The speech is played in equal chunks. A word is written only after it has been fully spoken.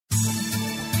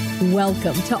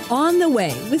Welcome to On the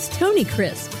Way with Tony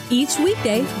Crisp. Each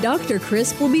weekday, Dr.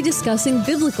 Crisp will be discussing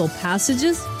biblical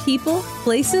passages, people,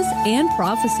 places, and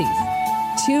prophecies.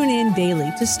 Tune in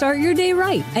daily to start your day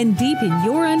right and deepen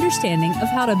your understanding of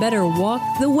how to better walk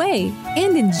the way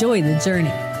and enjoy the journey.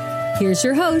 Here's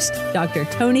your host, Dr.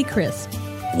 Tony Crisp.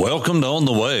 Welcome to On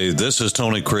the Way. This is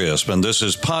Tony Crisp, and this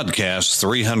is podcast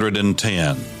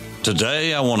 310.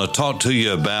 Today, I want to talk to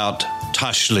you about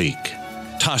Tashlik.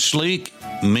 Tashlik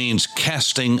means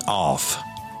casting off.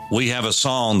 We have a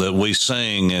song that we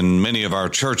sing in many of our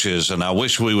churches, and I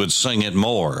wish we would sing it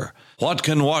more. What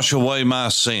can wash away my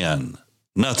sin?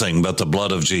 Nothing but the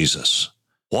blood of Jesus.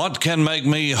 What can make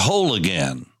me whole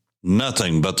again?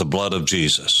 Nothing but the blood of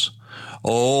Jesus.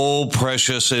 Oh,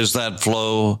 precious is that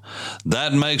flow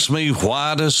that makes me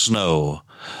white as snow.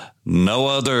 No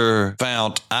other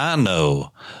fount I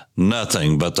know,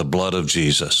 nothing but the blood of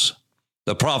Jesus.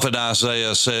 The prophet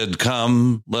Isaiah said,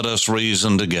 "Come, let us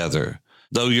reason together.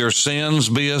 Though your sins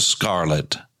be as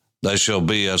scarlet, they shall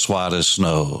be as white as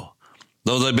snow.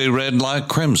 Though they be red like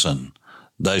crimson,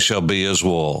 they shall be as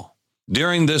wool."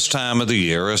 During this time of the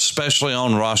year, especially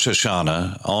on Rosh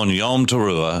Hashanah, on Yom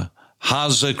Teruah,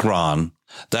 HaZikron,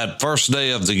 that first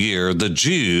day of the year, the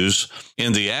Jews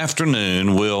in the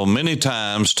afternoon will many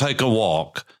times take a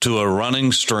walk to a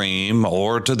running stream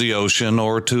or to the ocean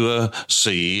or to a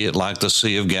sea, like the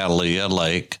Sea of Galilee, a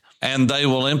lake, and they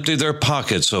will empty their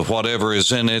pockets of whatever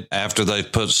is in it after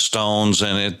they've put stones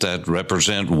in it that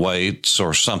represent weights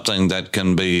or something that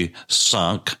can be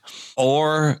sunk,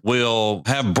 or will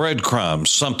have breadcrumbs,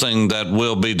 something that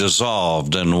will be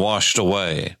dissolved and washed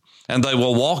away. And they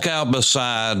will walk out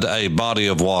beside a body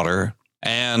of water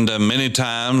and many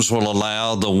times will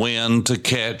allow the wind to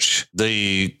catch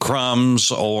the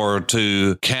crumbs or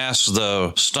to cast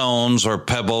the stones or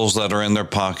pebbles that are in their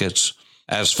pockets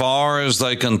as far as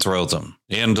they can throw them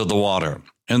into the water.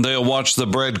 And they'll watch the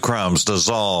breadcrumbs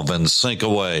dissolve and sink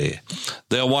away.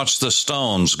 They'll watch the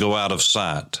stones go out of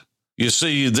sight. You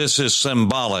see, this is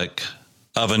symbolic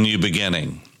of a new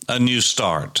beginning, a new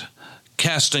start.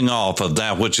 Casting off of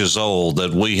that which is old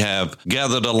that we have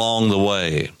gathered along the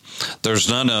way. There's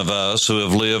none of us who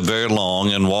have lived very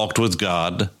long and walked with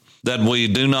God that we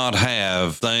do not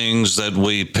have things that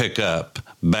we pick up,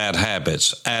 bad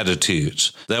habits,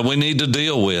 attitudes that we need to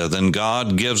deal with, and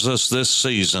God gives us this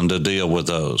season to deal with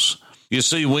those. You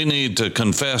see, we need to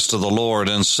confess to the Lord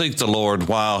and seek the Lord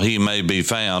while he may be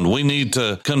found. We need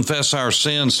to confess our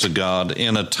sins to God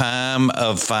in a time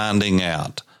of finding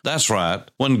out. That's right.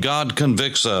 When God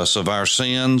convicts us of our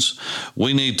sins,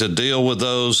 we need to deal with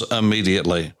those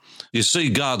immediately. You see,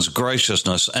 God's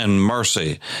graciousness and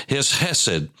mercy, his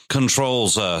hesed,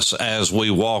 controls us as we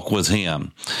walk with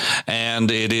him. And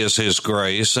it is his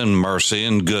grace and mercy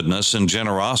and goodness and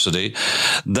generosity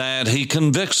that he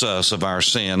convicts us of our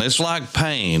sin. It's like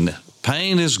pain.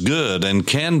 Pain is good and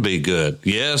can be good.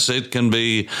 Yes, it can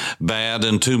be bad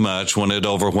and too much when it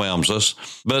overwhelms us,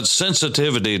 but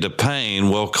sensitivity to pain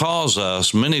will cause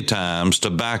us many times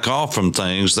to back off from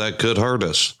things that could hurt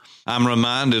us. I'm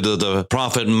reminded of the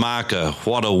prophet Micah.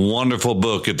 What a wonderful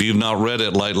book. If you've not read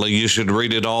it lately, you should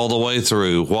read it all the way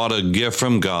through. What a gift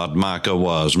from God Micah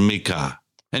was, Micah.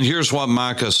 And here's what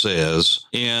Micah says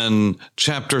in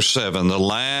chapter 7, the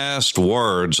last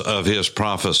words of his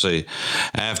prophecy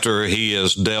after he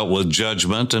has dealt with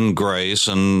judgment and grace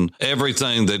and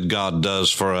everything that God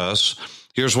does for us.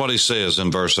 Here's what he says in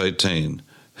verse 18.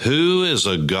 Who is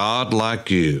a God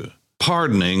like you,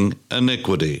 pardoning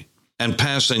iniquity and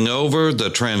passing over the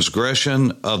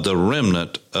transgression of the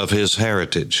remnant of his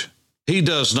heritage? He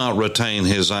does not retain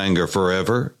his anger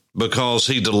forever, because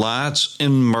he delights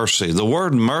in mercy. The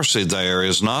word mercy there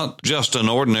is not just an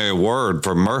ordinary word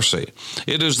for mercy.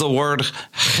 It is the word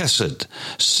chesed,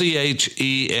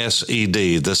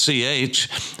 C-H-E-S-E-D. The C-H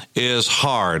is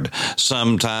hard.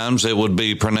 Sometimes it would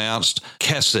be pronounced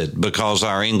chesed because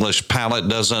our English palate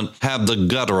doesn't have the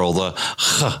guttural, the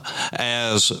ch,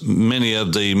 as many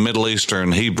of the Middle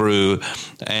Eastern, Hebrew,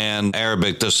 and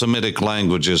Arabic, the Semitic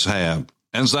languages have.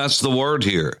 And that's the word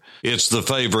here. It's the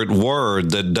favorite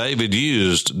word that David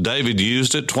used. David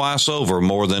used it twice over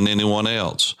more than anyone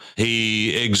else.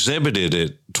 He exhibited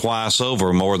it twice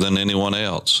over more than anyone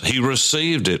else. He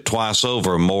received it twice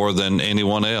over more than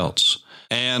anyone else.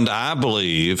 And I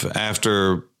believe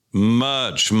after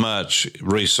much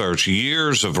research,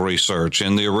 years of research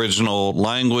in the original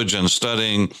language and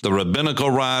studying the rabbinical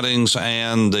writings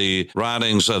and the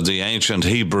writings of the ancient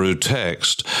Hebrew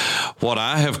text, what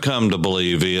I have come to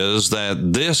believe is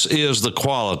that this is the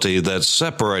quality that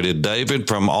separated David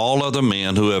from all other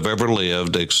men who have ever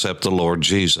lived except the Lord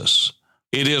Jesus.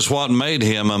 It is what made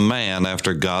him a man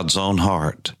after God's own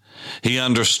heart. He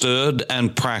understood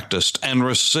and practiced and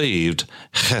received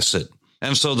chesed.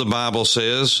 And so the Bible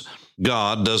says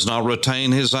God does not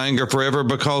retain his anger forever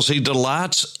because he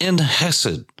delights in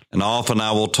chesed. And often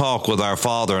I will talk with our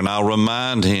Father, and I'll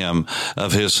remind him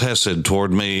of his chesed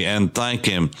toward me and thank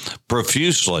him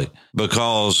profusely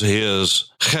because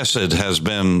his chesed has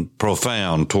been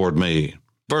profound toward me.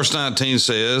 Verse 19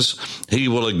 says, he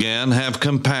will again have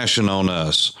compassion on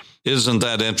us. Isn't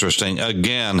that interesting?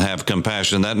 Again, have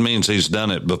compassion. That means he's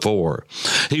done it before.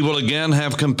 He will again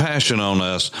have compassion on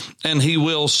us, and he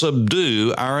will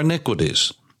subdue our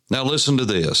iniquities. Now listen to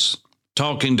this.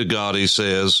 Talking to God, he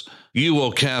says, you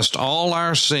will cast all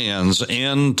our sins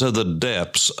into the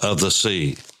depths of the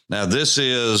sea. Now, this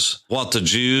is what the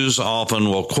Jews often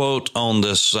will quote on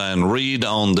this and read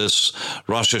on this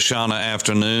Rosh Hashanah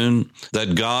afternoon,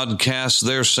 that God cast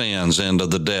their sins into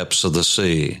the depths of the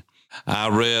sea. I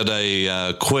read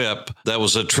a quip that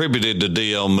was attributed to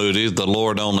D.L. Moody. The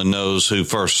Lord only knows who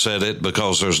first said it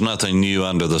because there's nothing new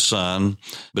under the sun.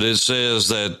 But it says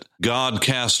that God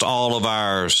cast all of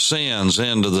our sins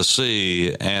into the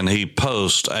sea, and he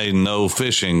posts a no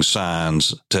fishing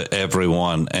signs to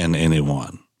everyone and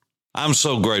anyone. I'm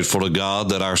so grateful to God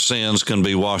that our sins can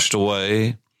be washed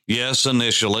away. Yes,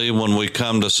 initially, when we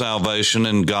come to salvation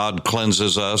and God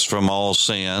cleanses us from all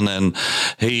sin and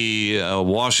he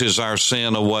washes our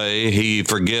sin away, he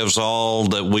forgives all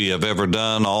that we have ever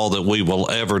done, all that we will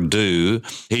ever do.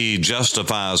 He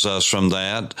justifies us from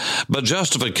that. But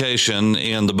justification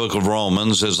in the book of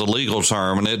Romans is a legal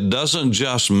term, and it doesn't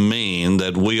just mean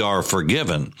that we are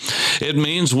forgiven. It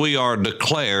means we are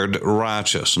declared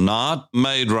righteous, not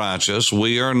made righteous.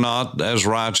 We are not as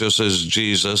righteous as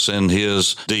Jesus in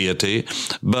his deity,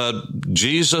 but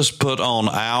Jesus put on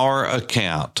our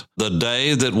account the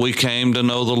day that we came to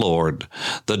know the Lord,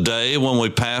 the day when we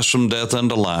passed from death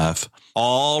into life,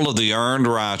 all of the earned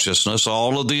righteousness,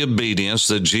 all of the obedience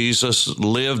that Jesus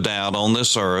lived out on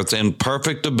this earth in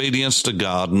perfect obedience to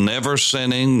God, never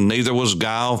sinning, neither was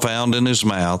guile found in his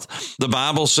mouth. The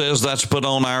Bible says that's put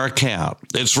on our account.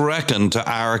 It's reckoned to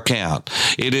our account.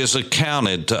 It is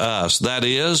accounted to us. That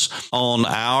is on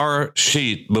our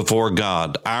sheet before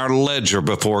God, our ledger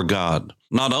before God.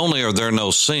 Not only are there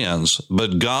no sins,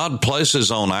 but God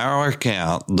places on our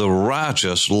account the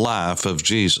righteous life of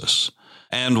Jesus.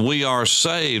 And we are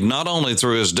saved not only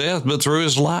through his death, but through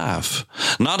his life.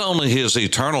 Not only his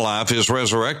eternal life, his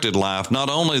resurrected life, not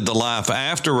only the life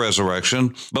after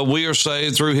resurrection, but we are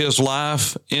saved through his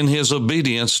life in his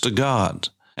obedience to God.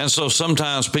 And so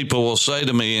sometimes people will say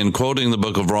to me, in quoting the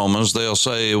book of Romans, they'll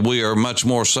say, we are much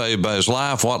more saved by his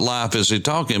life. What life is he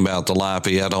talking about? The life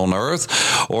he had on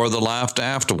earth or the life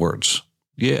afterwards?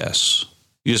 Yes.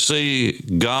 You see,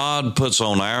 God puts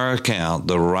on our account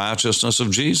the righteousness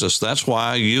of Jesus. That's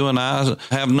why you and I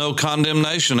have no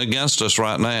condemnation against us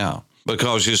right now.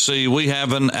 Because you see, we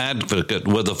have an advocate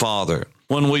with the Father.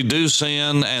 When we do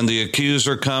sin and the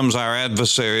accuser comes, our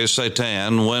adversary,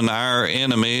 Satan, when our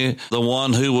enemy, the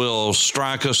one who will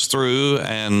strike us through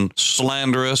and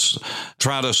slander us,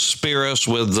 try to spear us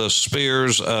with the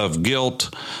spears of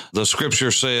guilt, the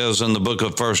scripture says in the book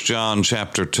of 1 John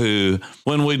chapter 2,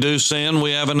 when we do sin,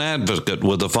 we have an advocate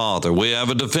with the Father. We have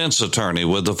a defense attorney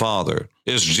with the Father.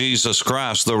 It's Jesus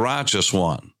Christ, the righteous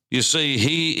one. You see,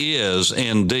 he is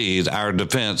indeed our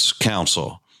defense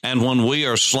counsel. And when we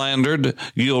are slandered,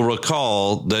 you'll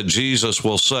recall that Jesus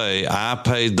will say, I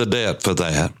paid the debt for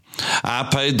that. I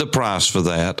paid the price for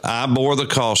that. I bore the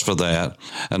cost for that.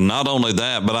 And not only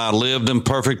that, but I lived in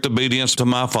perfect obedience to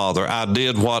my Father. I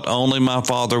did what only my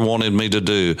Father wanted me to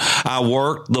do. I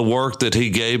worked the work that he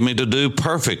gave me to do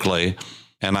perfectly.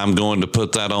 And I'm going to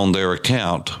put that on their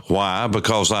account. Why?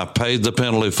 Because I paid the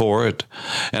penalty for it.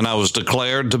 And I was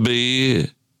declared to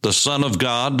be the Son of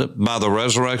God by the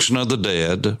resurrection of the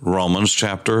dead, Romans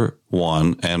chapter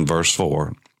 1 and verse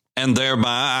 4. And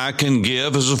thereby I can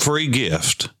give as a free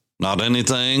gift, not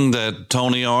anything that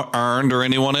Tony earned or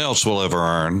anyone else will ever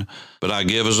earn, but I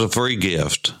give as a free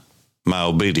gift my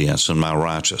obedience and my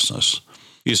righteousness.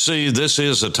 You see, this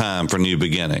is a time for new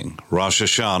beginning. Rosh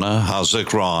Hashanah,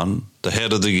 HaZikron, the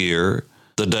head of the year,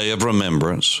 the day of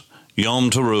remembrance,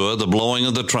 Yom Teruah, the blowing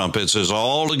of the trumpets, is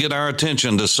all to get our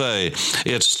attention to say,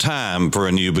 it's time for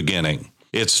a new beginning.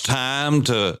 It's time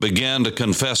to begin to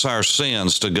confess our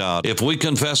sins to God. If we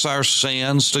confess our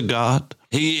sins to God,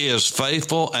 he is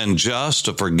faithful and just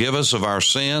to forgive us of our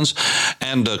sins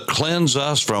and to cleanse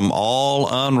us from all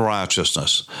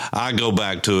unrighteousness. I go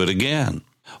back to it again.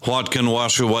 What can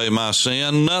wash away my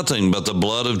sin? Nothing but the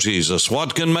blood of Jesus.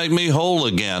 What can make me whole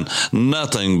again?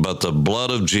 Nothing but the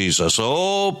blood of Jesus.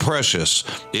 Oh, precious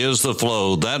is the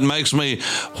flow that makes me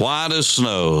white as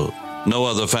snow. No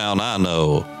other fount I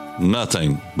know,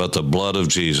 nothing but the blood of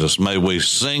Jesus. May we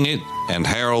sing it and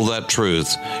herald that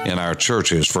truth in our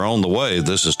churches. For On the Way,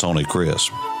 this is Tony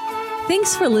Crisp.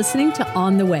 Thanks for listening to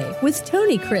On the Way with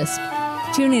Tony Crisp.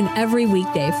 Tune in every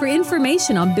weekday for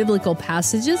information on biblical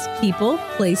passages, people,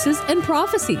 places, and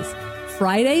prophecies.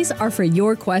 Fridays are for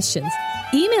your questions.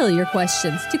 Email your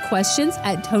questions to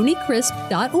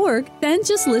questions@tonycrisp.org. Then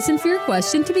just listen for your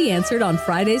question to be answered on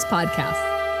Friday's podcast.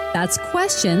 That's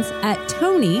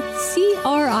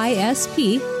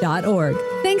questions@tonycrisp.org.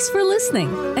 Thanks for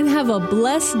listening and have a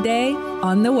blessed day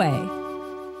on the way.